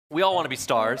We all want to be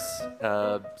stars,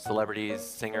 celebrities,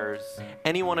 singers.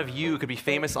 Any one of you could be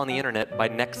famous on the internet by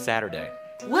next Saturday.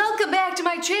 Welcome back to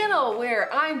my channel, where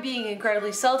I'm being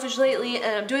incredibly selfish lately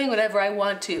and I'm doing whatever I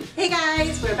want to. Hey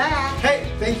guys, we're back.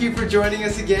 Hey, thank you for joining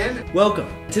us again. Welcome.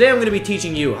 Today I'm going to be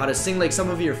teaching you how to sing like some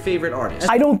of your favorite artists.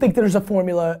 I don't think there's a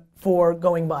formula for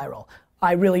going viral.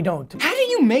 I really don't. How do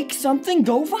you make something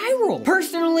go viral?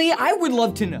 Personally, I would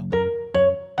love to know.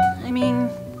 I mean,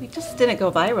 we just didn't go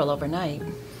viral overnight.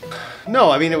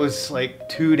 No, I mean, it was like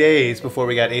 2 days before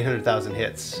we got 800,000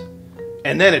 hits.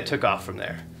 And then it took off from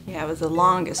there. Yeah, it was the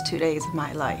longest 2 days of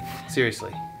my life.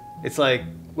 Seriously. It's like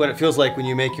what it feels like when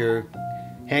you make your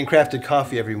handcrafted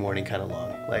coffee every morning kind of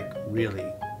long. Like, really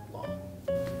long.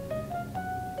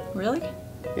 Really?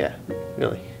 Yeah,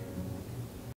 really.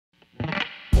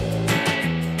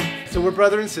 So we're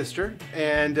brother and sister,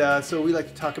 and so we like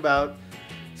to talk about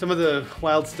some of the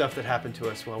wild stuff that happened to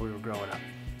us while we were growing up.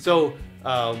 So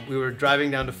we were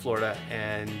driving down to Florida,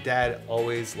 and Dad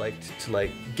always liked to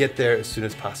get there as soon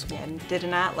as possible. And did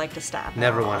not like to stop.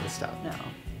 Never wanted to stop. No.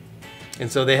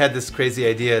 And so they had this crazy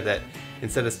idea that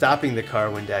instead of stopping the car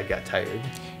when Dad got tired,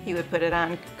 He would put it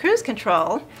on cruise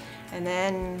control, and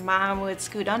then Mom would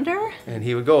scoot under. and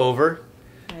he would go over.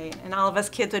 Right, and all of us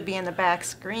kids would be in the back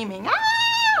screaming,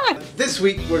 ah! This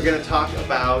week we're going to talk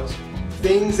about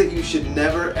things that you should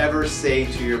never ever say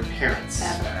to your parents.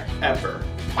 Ever. Ever.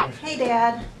 Hey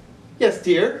Dad, Yes,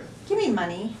 dear. give me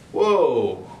money.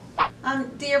 Whoa.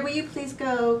 Dear, will you please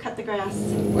go cut the grass?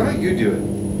 Why don't you do it?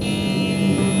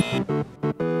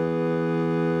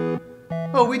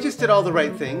 Oh, we just did all the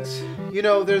right things. You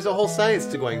know, there's a whole science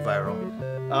to going viral.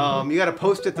 You gotta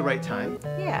post at the right time.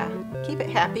 Yeah, keep it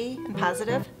happy and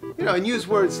positive. You know, and use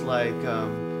words like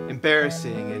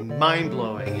embarrassing and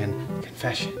mind-blowing and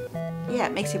confession. Yeah,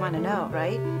 it makes you want to know,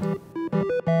 right?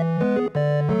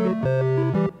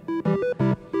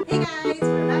 Hey guys,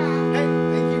 we're back. Hey,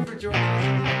 thank you for joining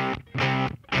us.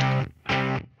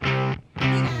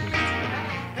 Hey guys, we're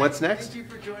back. What's next? Thank you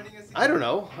for joining us. I don't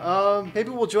know. Maybe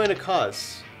we'll join a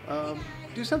cause.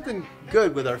 Do something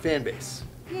good with our fan base.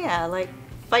 Yeah, like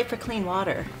fight for clean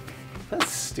water.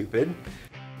 That's stupid.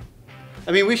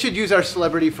 I mean, we should use our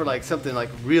celebrity for something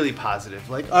really positive,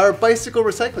 like our bicycle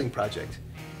recycling project.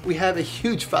 We have a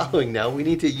huge following now. We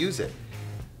need to use it.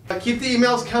 Keep the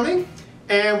emails coming,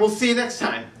 and we'll see you next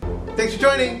time. Thanks for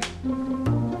joining.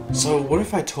 So what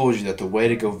if I told you that the way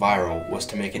to go viral was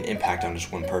to make an impact on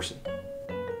just one person?